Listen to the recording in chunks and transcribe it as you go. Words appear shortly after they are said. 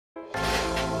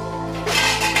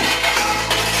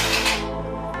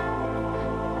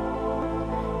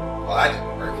Well, that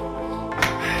didn't work.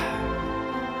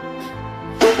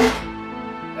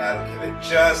 That'll give it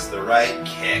just the right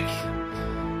kick.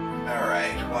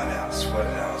 Alright, what else? What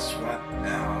else? What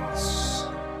else?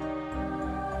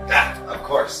 Ah, of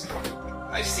course.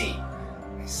 I see.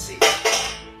 I see.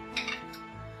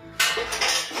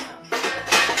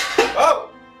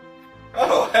 Oh!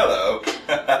 Oh, hello.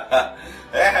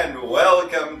 And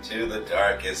welcome to the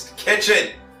darkest kitchen.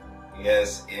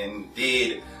 Yes,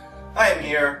 indeed. I am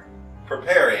here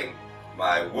preparing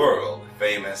my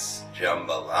world-famous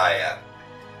jambalaya.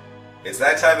 It's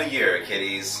that time of year,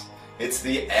 kiddies. It's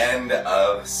the end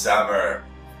of summer.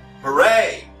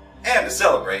 Hooray! And to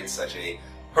celebrate such a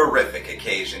horrific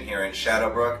occasion here in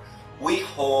Shadowbrook, we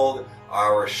hold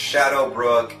our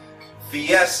Shadowbrook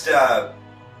Fiesta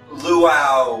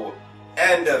Luau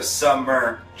End of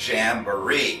Summer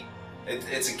Jamboree.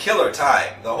 It's a killer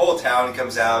time. The whole town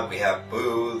comes out. We have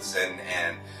booths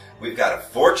and we've got a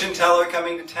fortune teller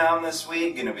coming to town this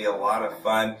week. Going to be a lot of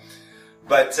fun.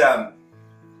 But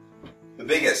the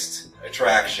biggest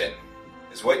attraction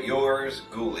is what yours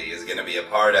Ghouly is going to be a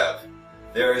part of.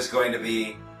 There is going to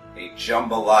be a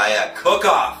Jambalaya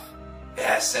Cook-off.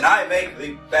 Yes, and I make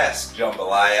the best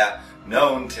jambalaya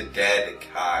known to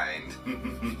deadkind.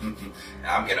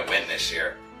 I'm going to win this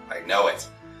year. I know it.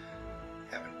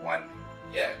 Haven't won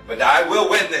yet, but I will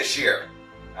win this year.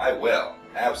 I will.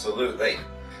 Absolutely.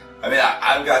 I mean,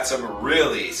 I've got some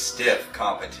really stiff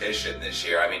competition this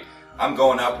year. I mean, I'm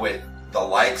going up with the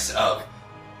likes of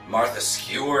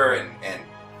Skewer and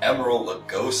Emeril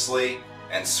LaGhosty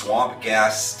and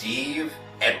Swampgas Steve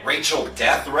and Rachael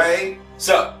Death Ray.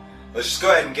 So, let's just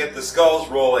go ahead and get the skulls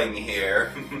rolling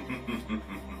here.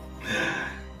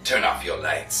 Turn off your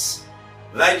lights.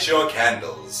 Light your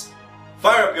candles.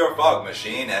 Fire up your fog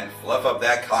machine and fluff up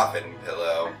that coffin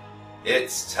pillow.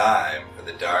 It's time for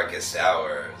the darkest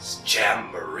hours,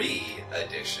 Jamboree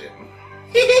edition.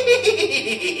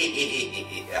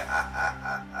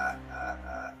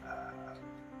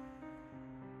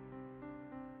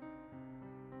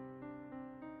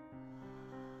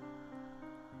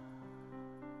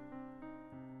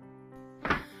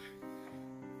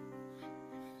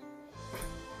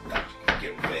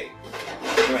 Get away.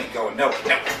 You ain't going. No,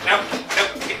 no, no, no.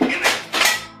 Get in there.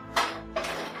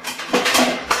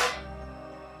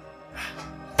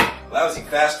 Lousy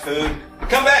fast food.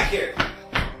 Come back here.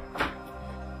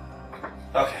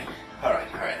 Okay. All right.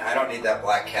 I don't need that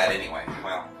black cat anyway.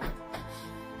 Well,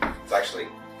 it's actually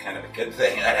kind of a good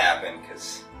thing that happened,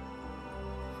 because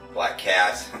black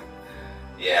cat,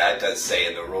 yeah, it does say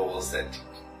in the rules that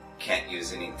you can't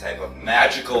use any type of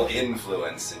magical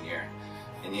influence in your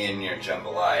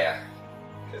jambalaya,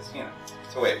 because, you know,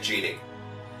 it's a way of cheating.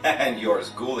 And yours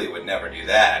Ghouly would never do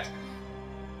that.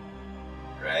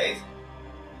 Right?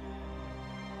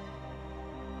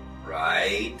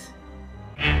 Right?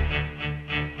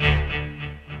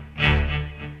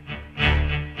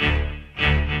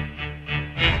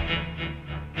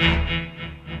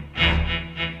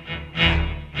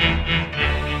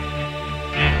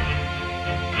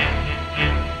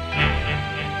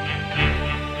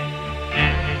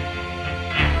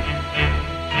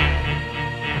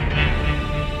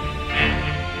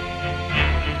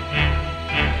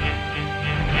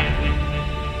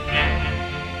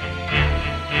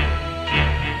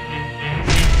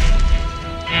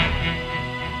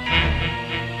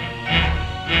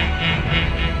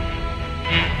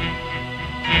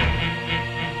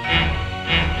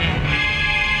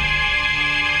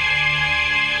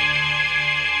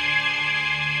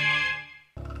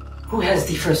 Who has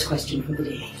the first question for the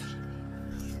day?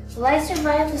 Will I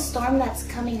survive the storm that's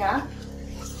coming up?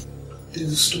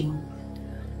 There's a storm.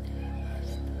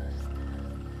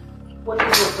 What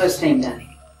is your first name,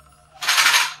 darling?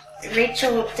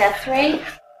 Rachael Death Ray?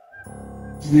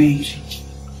 Rachel.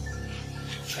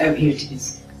 Oh, here it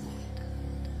is.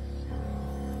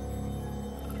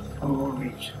 Oh,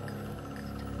 Rachel.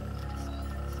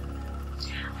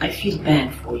 I feel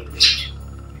bad for you, Rachel.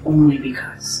 Only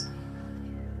because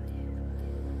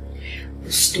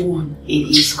the storm, it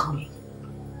is coming.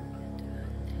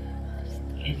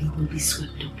 And you will be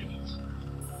swept up in it.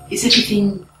 Is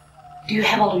everything... Do you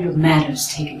have all of your matters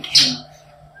taken care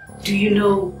of? Do you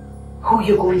know who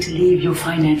you're going to leave your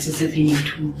finances at being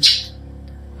to?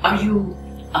 Are you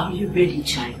ready,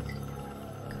 child?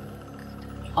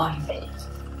 Are you ready?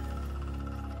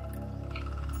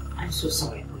 I'm so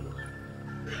sorry for you.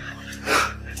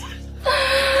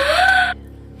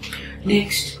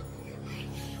 Next.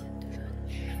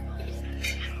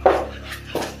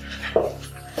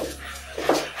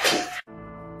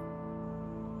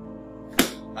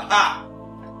 Aha!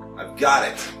 I've got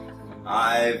it.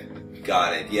 I've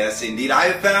got it. Yes, indeed. I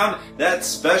have found that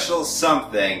special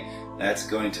something that's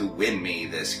going to win me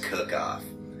this cook-off.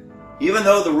 Even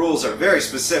though the rules are very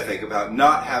specific about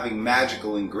not having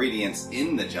magical ingredients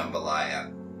in the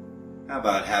jambalaya, how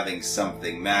about having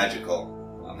something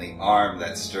magical on the arm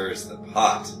that stirs the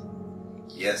pot?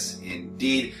 Yes,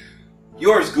 indeed.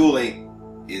 Yours, Ghoulie,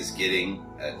 is getting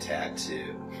a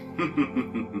tattoo.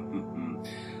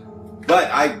 But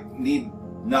I need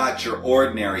not your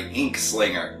ordinary ink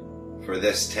slinger for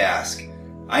this task.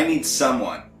 I need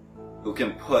someone who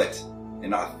can put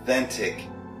an authentic,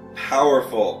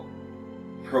 powerful,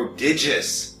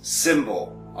 prodigious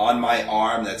symbol on my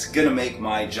arm that's gonna make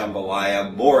my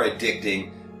jambalaya more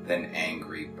addicting than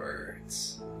Angry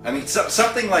Birds. I mean,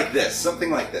 something like this. Something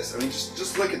like this. I mean,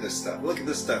 just look at this stuff. Look at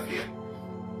this stuff here.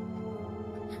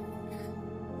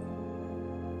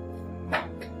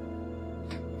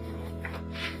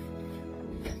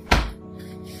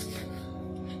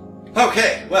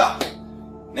 Okay, well,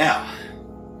 now,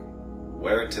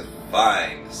 where to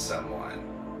find someone?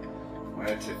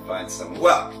 Where to find someone?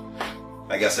 Well,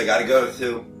 I guess I gotta go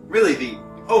to really the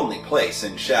only place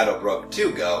in Shadowbrook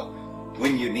to go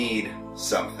when you need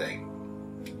something.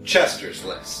 Chester's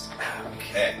List.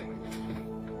 Okay.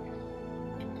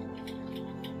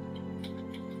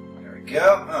 There we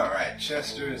go. Alright,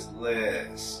 Chester's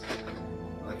List.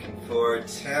 Looking for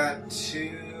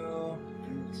tattoo.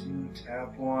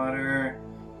 Tap water,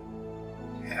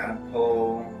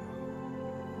 tadpole,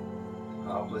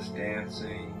 topless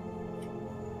dancing,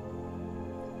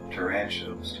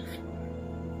 tarantula was too far.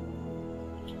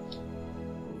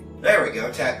 There we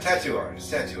go, tattoo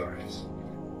artist. Okay.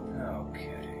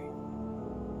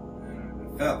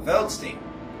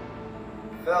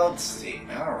 Feldstein,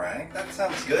 alright, that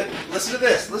sounds good. Listen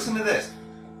to this.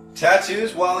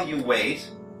 Tattoos while you wait,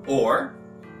 or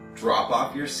drop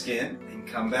off your skin and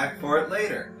come back for it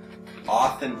later.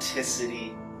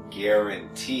 Authenticity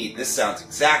guaranteed. This sounds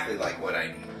exactly like what I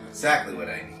need.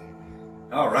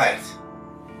 Alright.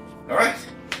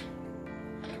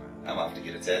 I'm off to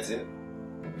get a tattoo.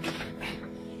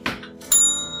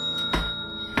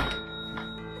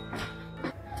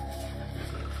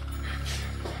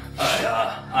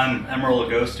 Hi, I'm Emeril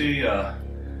LaGhosty.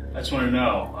 I just want to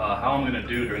know how I'm going to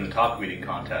do during the taco eating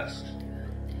contest.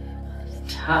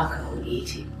 Taco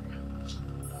eating.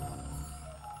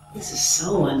 This is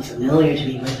so unfamiliar to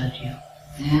me without you.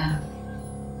 Yeah.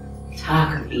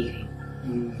 Taco eating.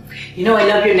 You know I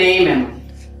love your name, Emily.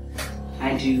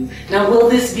 I do. Now will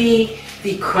this be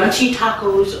the crunchy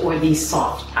tacos or the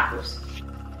soft tacos?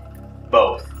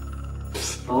 Both.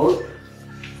 Both?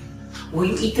 Will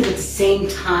you eat them at the same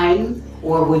time,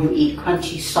 or will you eat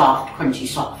crunchy, soft?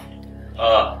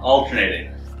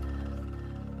 Alternating.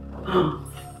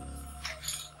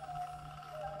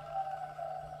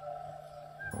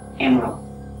 Emeril,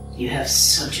 you have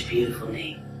such a beautiful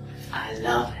name. I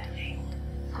love that name.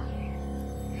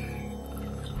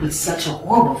 With such a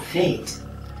horrible fate.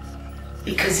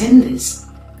 Because in this,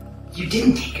 you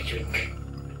didn't take a drink.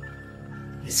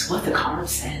 It's what the card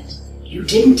said. You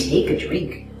didn't take a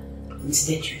drink.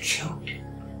 Instead, you choked.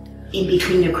 In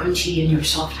between your crunchy and your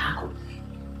soft taco.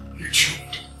 You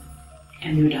choked.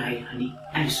 And you died, honey.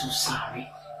 I'm so sorry.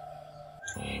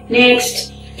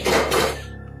 Next.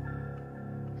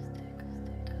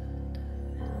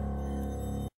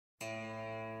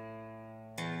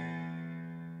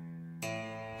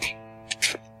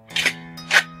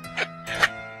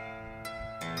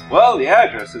 Well, the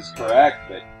address is correct,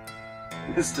 but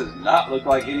this does not look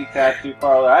like any tattoo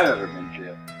parlor I've ever been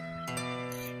to.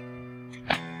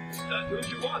 Tattoos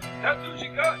you want, tattoos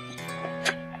you got.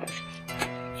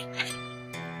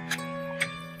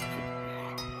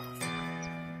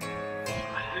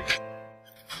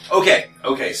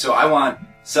 Okay, so I want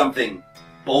something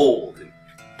bold and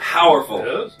powerful.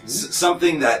 Yes.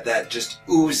 Something that just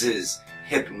oozes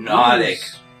hypnotic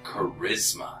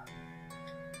charisma.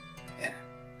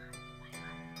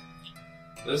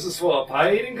 This is for a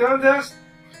pie eating contest?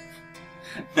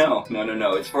 No.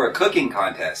 It's for a cooking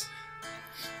contest.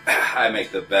 I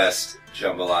make the best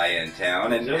jambalaya in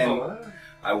town, and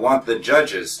I want the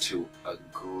judges to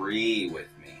agree with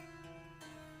me.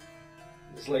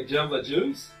 It's like Jamba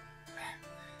Juice?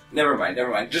 Never mind.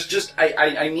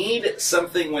 I need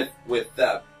something with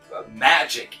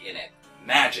magic in it.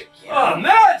 Magic, you know? Oh,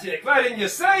 magic! Why didn't you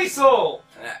say so?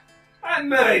 I'm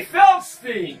Emeril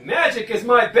Feldstein. Magic is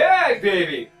my bag,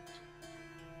 baby.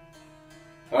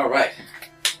 All right.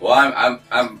 Well,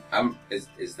 I'm.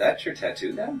 Is that your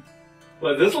tattoo then?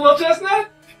 What, this little chestnut?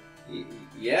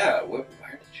 Yeah. Where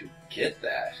did you get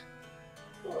that?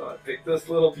 Oh, I picked this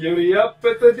little beauty up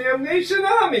at the Damnation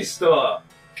Army store.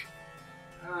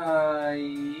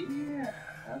 Yeah,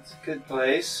 that's a good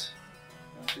place.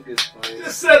 That's a good place.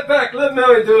 Just sit back, let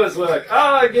Melly do his work.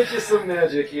 I'll get you some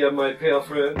magic here, my pale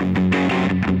friend.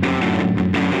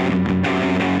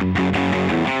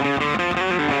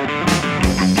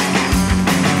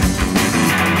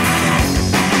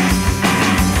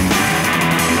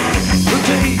 The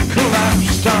day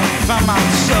collapsed, I found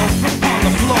myself upon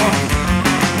the floor.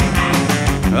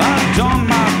 I donned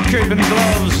my cape and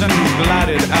gloves and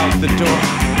glided out the door.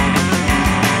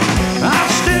 I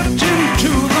stepped into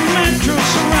the metro,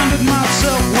 surrounded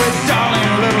myself with darling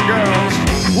little girls.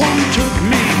 One took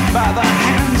me by the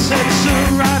hand, said,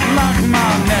 "Sir, I'd like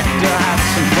my neck to have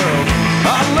some pearls."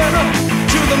 I led up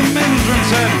to the men's room,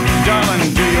 said,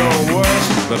 "Darling, do your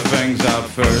worst, but fangs out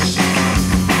first."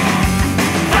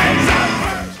 Fangs out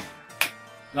first!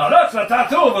 Now that's a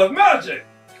tattoo with magic!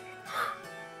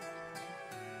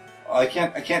 I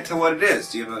can't tell what it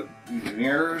is. Do you have a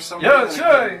mirror or something? Yeah,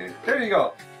 sure. Here you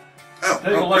go. Oh,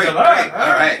 Take a look great, at that, great. huh?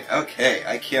 All right, okay.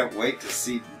 I can't wait to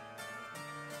see.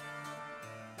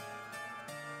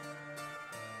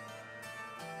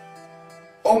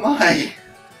 Oh my!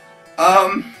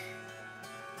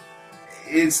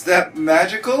 Is that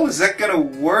magical? Is that gonna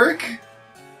work?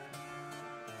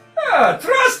 Yeah,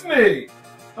 trust me!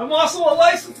 I'm also a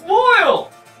licensed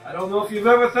loyal! I don't know if you've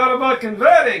ever thought about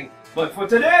converting, but for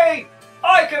today,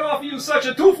 I can offer you such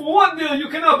a 2-for-1 deal you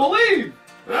cannot believe!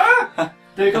 Huh?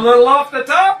 Take a little off the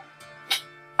top?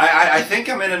 I think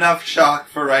I'm in enough shock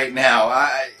for right now.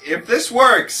 If this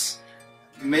works,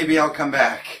 maybe I'll come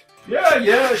back.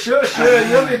 Yeah, sure,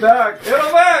 you'll be back.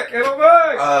 It'll back!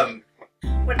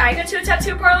 When I go to a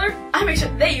tattoo parlor, I make sure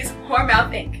they use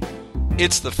whoremouth ink.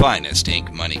 It's the finest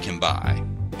ink money can buy,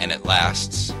 and it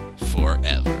lasts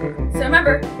forever. So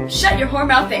remember, shut your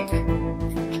whoremouth ink.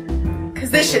 Cause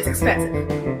this shit's expensive.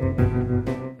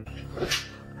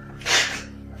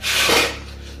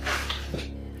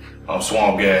 I'm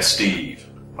Swampgas Steve.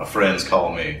 My friends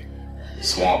call me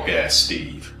Swampgas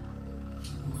Steve.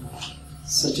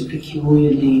 Such a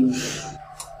peculiar name.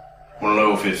 Want to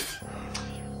know if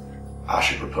I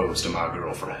should propose to my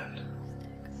girlfriend?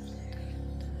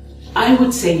 I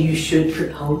would say you should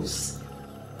propose.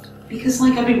 Because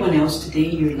like everyone else today,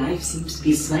 your life seems to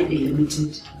be slightly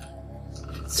limited.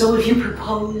 So if you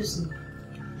propose and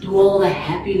do all the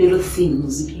happy little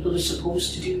things that people are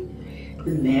supposed to do,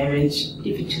 the marriage,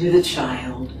 eventually the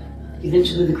child,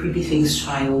 eventually the creepy things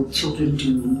children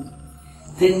do,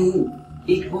 then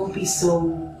it won't be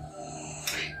so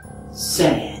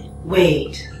sad.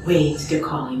 Wait, they're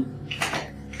calling.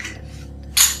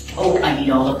 Oh, I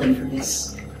need all of them for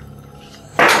this.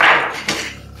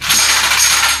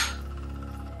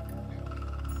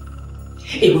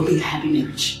 It will be a happy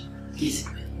marriage. Yes,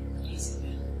 it will. Yes, it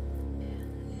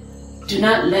will. Do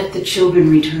not let the children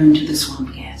return to the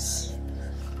Swampgas.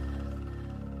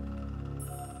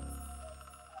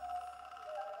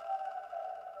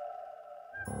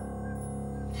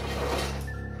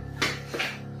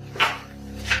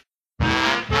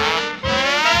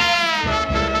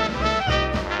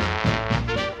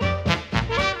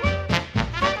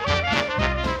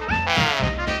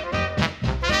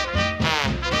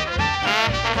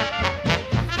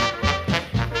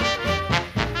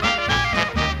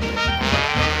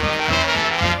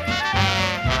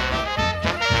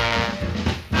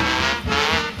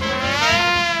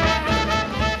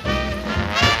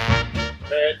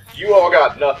 You all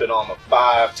got nothing on the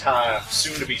 5-time,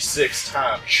 soon-to-be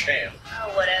 6-time champ. Oh,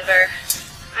 whatever.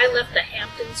 I left the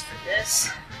Hamptons for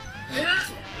this.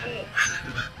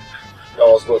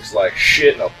 Y'all's looks like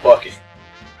shit in a bucket.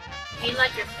 You mean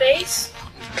like your face?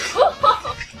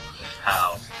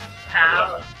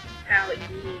 How? How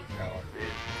indeed.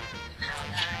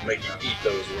 Make you eat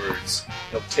those words.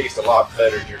 They'll taste a lot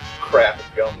better than your crap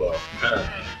and gumbo. That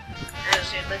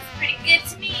shit looks pretty good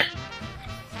to me.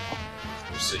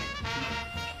 We'll see.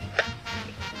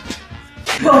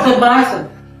 Well, but Martha,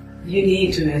 you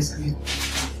need to ask me.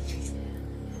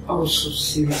 Oh, so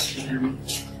seriously, honey.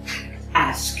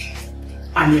 Ask.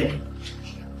 I'm ready.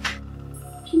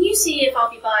 Can you see if I'll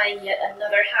be buying yet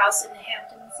another house in the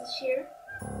Hamptons this year?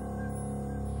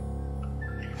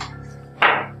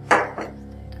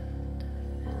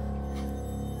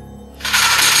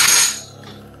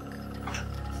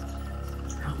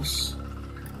 House.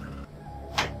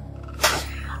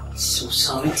 So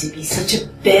sorry to be such a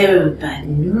bearer of bad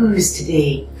news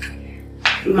today.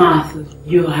 Martha,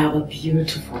 you have a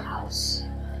beautiful house.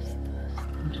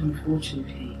 But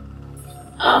unfortunately,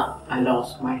 I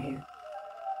lost my hair.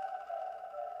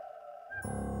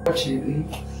 Fortunately,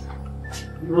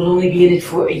 you will only be in it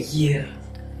for a year.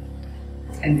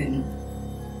 And then,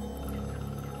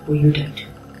 well, you're done too.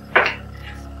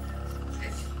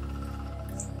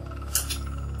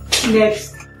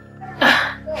 Next.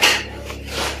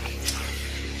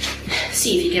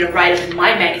 See if you get a write-up in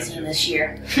my magazine this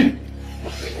year.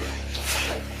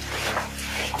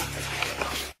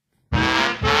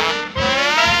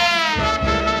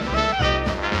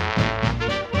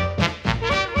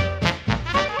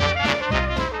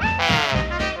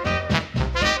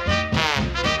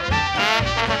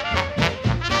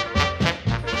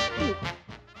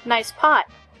 Nice pot.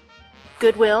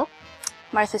 Goodwill?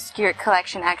 Martha Stewart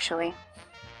collection, actually.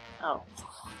 Oh.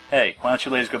 Hey, why don't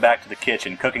you ladies go back to the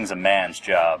kitchen? Cooking's a man's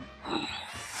job.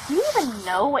 Do you even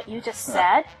know what you just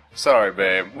said? Sorry,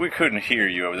 babe. We couldn't hear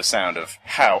you over the sound of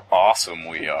how awesome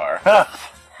we are.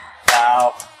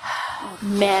 Wow.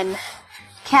 Men.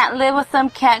 Can't live with them,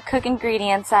 can't cook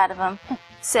ingredients out of them.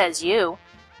 Says you.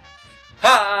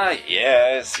 Ah,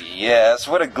 yes, yes.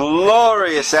 What a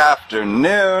glorious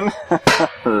afternoon.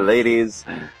 Ladies,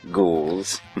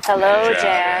 ghouls. Hello,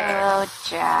 Jack. Hello,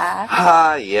 Jack.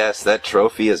 Ah, yes, that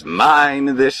trophy is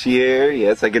mine this year.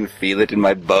 Yes, I can feel it in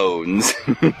my bones.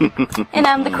 And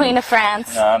I'm the Queen of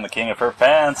France. I'm the king of her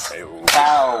pants.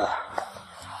 Ow.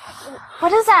 What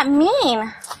does that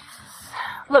mean?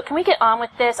 Look, can we get on with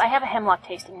this? I have a hemlock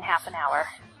tasting in half an hour.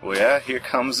 Well, yeah, here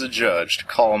comes the judge to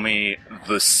call me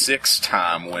the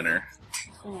 6-time winner.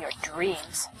 In your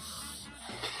dreams.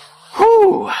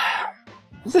 Whew.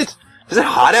 Is it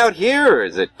hot out here, or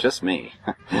is it just me?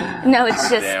 No, it's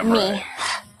just Damn me. right.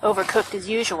 Overcooked as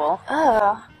usual.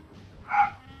 Oh.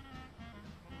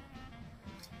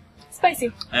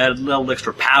 Spicy. I added a little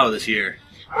extra power this year.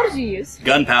 What did you use?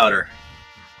 Gunpowder.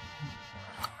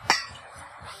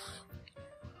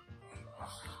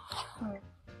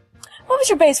 What was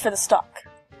your base for the stock?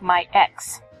 My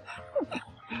ex.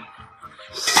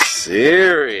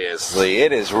 Seriously,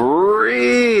 it is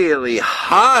really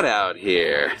hot out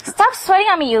here. Stop sweating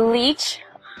on me, you leech.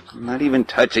 I'm not even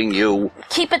touching you.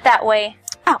 Keep it that way.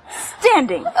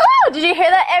 Outstanding. Oh, did you hear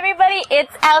that, everybody?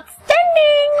 It's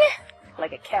outstanding.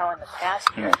 Like a cow in the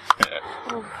pasture.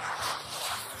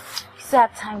 It's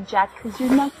that time, Jack, because you're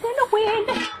not gonna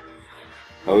win.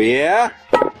 Oh yeah?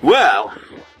 Well,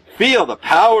 feel the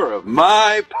power of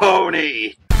my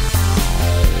pony.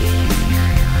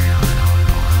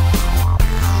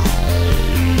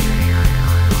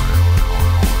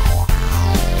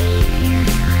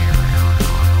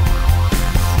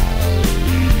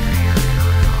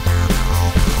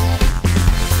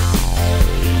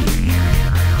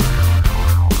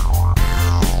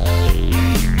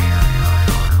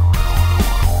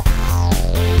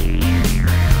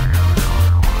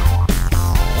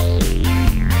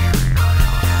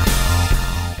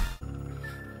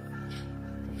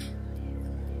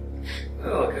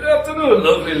 Oh, good afternoon,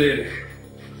 lovely lady.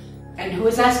 And who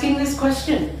is asking this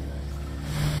question?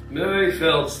 Mary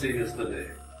Feldstein is the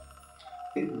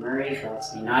name. Murray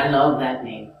Feldstein. I love that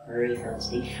name. Murray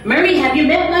Feldstein. Murray, have you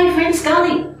met my friend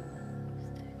Scully?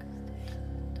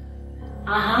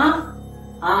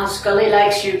 Scully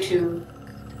likes you too.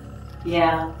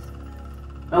 Yeah.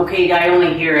 Okay, I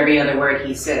only hear every other word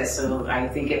he says, so I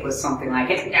think it was something like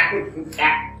it.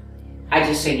 I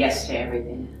just say yes to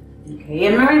everything. Okay,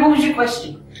 and Murray, what was your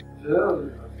question? Well,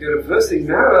 I've got a pressing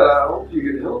matter I hope you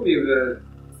can help me with.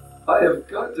 I have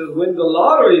got to win the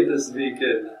lottery this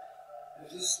weekend.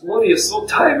 This money is so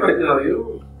tight right now,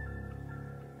 you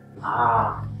know.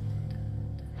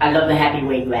 I love the happy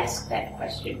way you asked that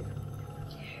question.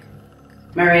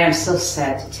 Murray, I'm so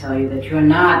sad to tell you that you're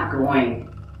not going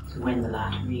to win the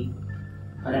lottery.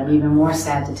 But I'm even more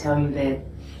sad to tell you that,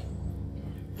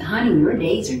 honey, your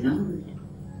days are numbered.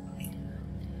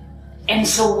 And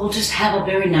so we'll just have a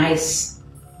very nice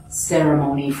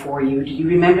ceremony for you. Do you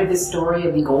remember the story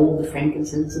of the gold, the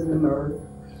frankincense, and the myrrh?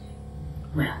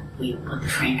 Well, we'll put the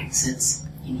frankincense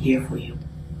in here for you.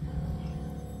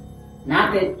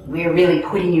 Not that we're really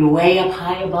putting you way up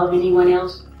high above anyone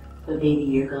else, but baby,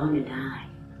 you're going to die.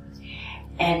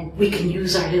 And we can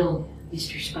use our little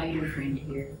Mr. Spider friend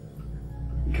here,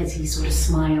 because he sort of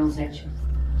smiles at you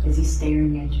as he's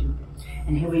staring at you.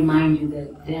 And he'll remind you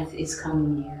that death is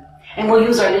coming near. And we'll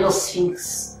use our little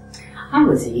Sphinx. I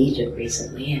was in Egypt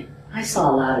recently, and I saw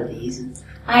a lot of these, and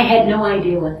I had no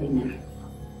idea what they meant.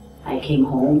 I came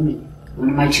home, and one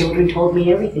of my children told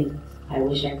me everything. I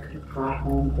wish I could have brought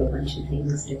home a whole bunch of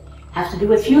things that have to do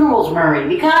with funerals, Murray,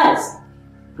 because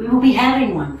we will be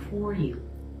having one for you.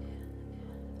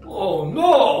 Oh,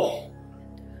 no!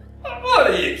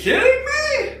 What, are you kidding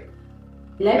me?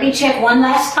 Let me check one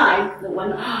last time. The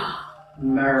one...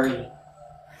 Murray,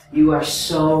 you are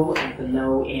so at the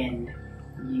low end.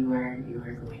 You are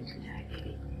going to die,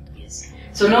 baby. Yes.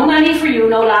 So no money for you,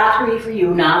 no lottery for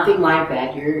you, nothing like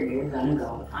that. You're gonna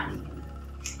go, honey.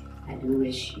 I do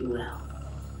wish you well.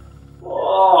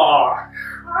 Oh,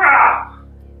 crap!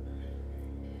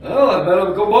 Well, I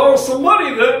better go borrow some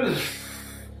money then.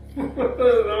 I don't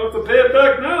have to pay it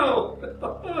back now.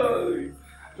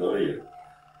 Oh, yeah.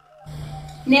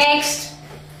 Next!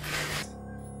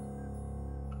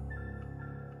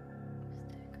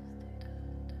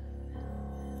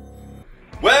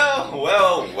 Well.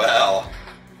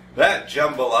 That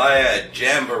Jambalaya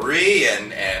Jamboree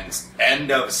and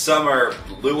end of summer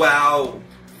luau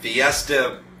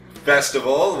fiesta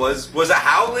festival was a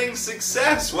howling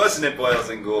success, wasn't it, boys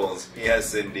and ghouls?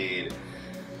 Yes, indeed.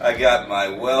 I got my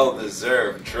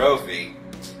well-deserved trophy.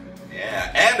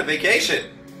 Yeah, and a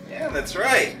vacation. Yeah, that's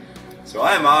right. So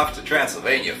I'm off to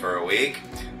Transylvania for a week.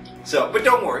 But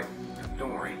don't worry.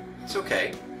 It's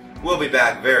okay. We'll be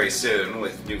back very soon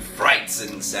with new frights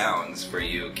and sounds for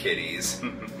you kiddies.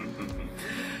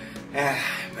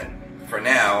 But for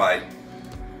now, I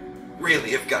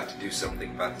really have got to do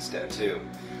something about this tattoo.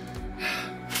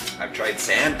 I've tried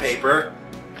sandpaper.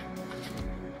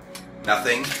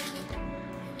 Nothing.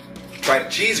 Tried a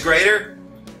cheese grater.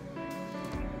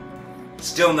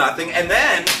 Still nothing. And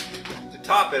then, to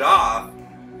top it off,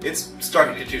 it's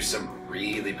starting to do some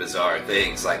really bizarre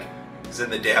things. Like, I was in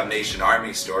the Damnation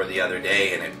Army store the other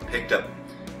day and it picked up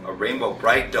a Rainbow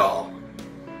Bright doll.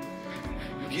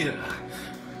 Yeah.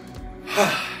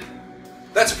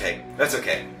 That's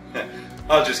okay.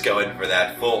 I'll just go in for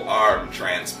that full arm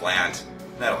transplant.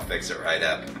 That'll fix it right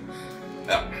up.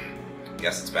 Well,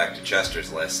 guess it's back to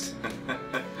Chester's list.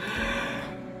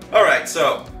 Alright,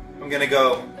 so I'm gonna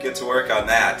go get to work on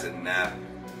that, and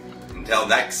until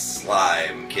next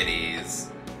slime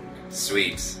kitties,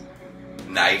 sweet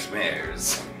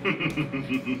nightmares.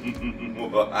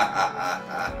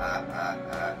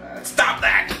 Stop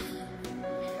that!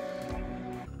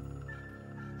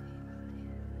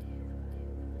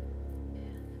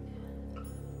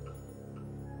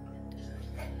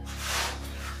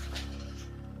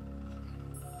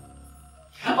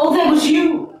 Oh, that was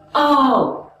you!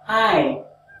 Oh, hi.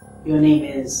 Your name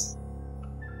is...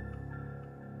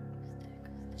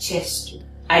 Chester.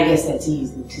 I guess that's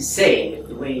easy to say with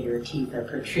the way your teeth are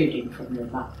protruding from your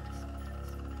mouth.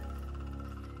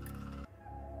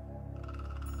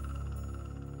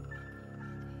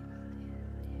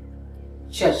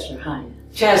 Chester, hi.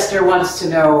 Chester wants to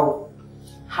know,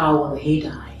 how will he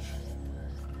die?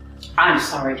 I'm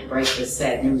sorry to break this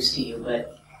sad news to you,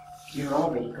 but you're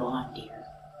already gone, dear.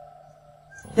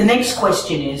 The next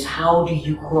question is, how do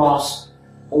you cross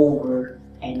over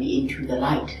and into the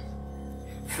light?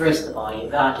 First of all,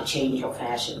 you've got to change your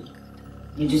fashion.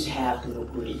 You just have to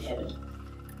look good in heaven.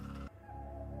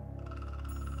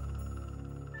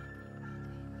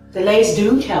 The lays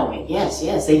do tell me, yes,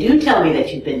 they do tell me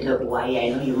that you've been to Hawaii. I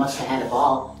know you must have had a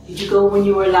ball. Did you go when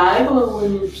you were alive or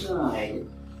when you died?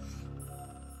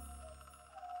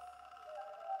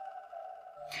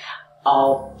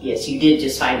 Oh, yes, you did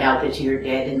just find out that you're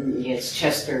dead, and yes,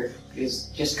 Chester is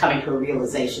just coming to a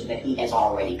realization that he has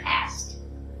already passed.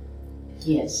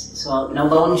 Yes, so no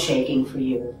bone shaking for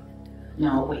you.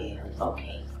 No, well,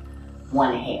 okay.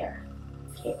 One hair.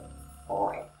 Okay,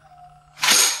 boy.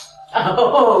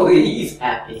 Oh, he's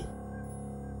happy.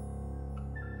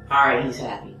 Alright, he's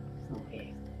happy.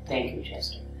 Okay, thank you,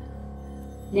 Chester.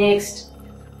 Next.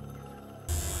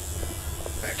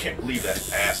 I can't believe that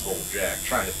asshole Jack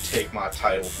trying to take my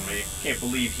title from me. Can't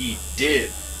believe he did.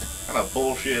 What kind of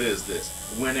bullshit is this?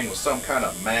 Winning with some kind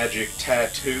of magic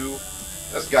tattoo?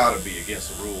 That's gotta be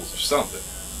against the rules or something.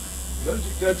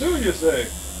 Magic tattoo, you say?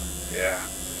 Yeah.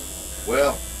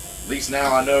 Well, at least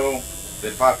now I know that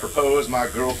if I propose, my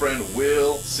girlfriend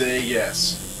will say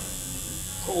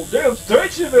yes. Oh, damn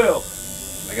straight she will!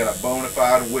 I got a bona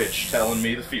fide witch telling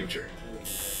me the future.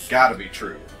 Gotta be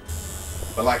true.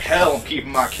 But like hell, I'm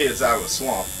keeping my kids out of the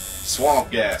swamp.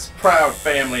 Swampgas, proud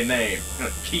family name. I'm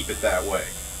gonna keep it that way.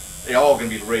 They all gonna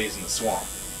be raised in the swamp.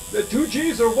 The 2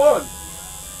 G's or 1?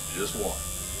 Just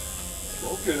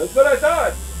 1. Okay, that's what I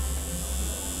thought.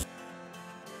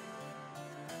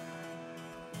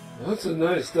 That's a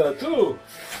nice tattoo,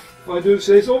 if I do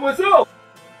say so myself.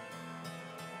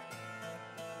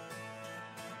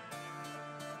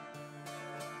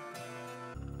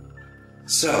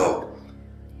 So,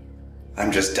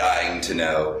 I'm just dying to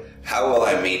know, how will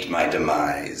I meet my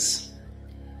demise?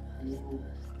 And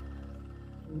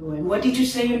what did you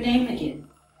say your name again?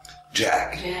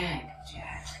 Jack. Jack.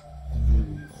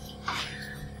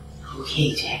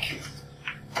 Okay, Jack.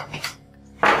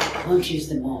 I won't use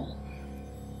them all.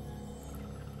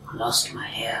 I lost my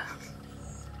hair.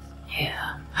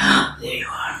 There you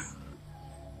are.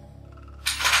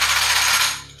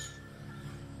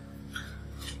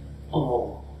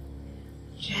 Oh,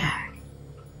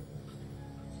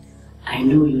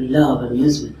 love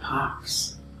amusement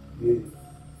parks.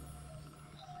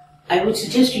 I would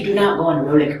suggest you do not go on a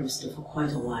roller coaster for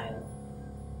quite a while.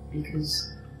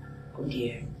 Because, oh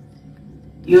dear,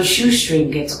 your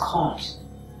shoestring gets caught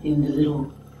in the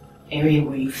little area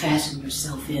where you fasten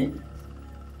yourself in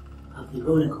of the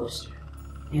roller coaster.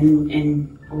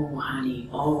 And oh honey,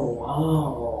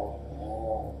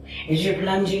 as you're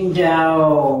plunging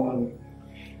down,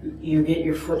 you get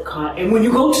your foot caught, and when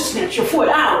you go to snatch your foot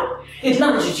out, it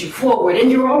lunges you forward,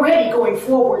 and you're already going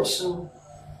forward, so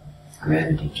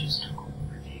gravity just took over.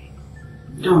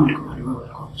 Don't go on a roller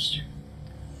coaster.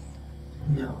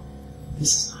 No,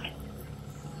 this is not it.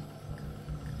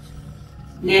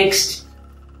 Next.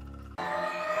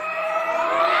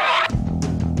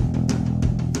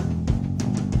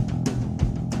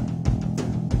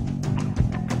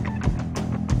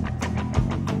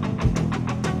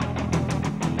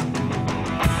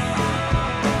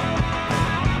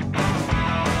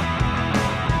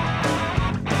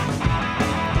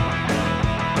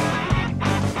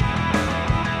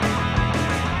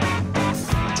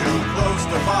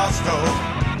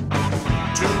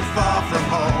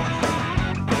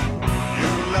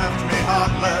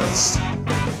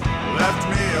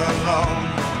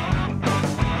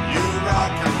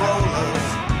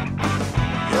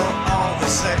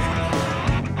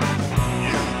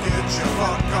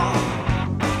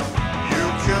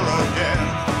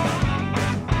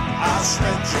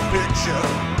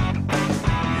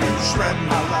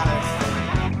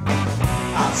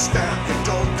 Stab your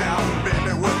dough down,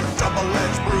 baby, with a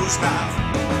double-edged bruise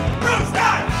knife.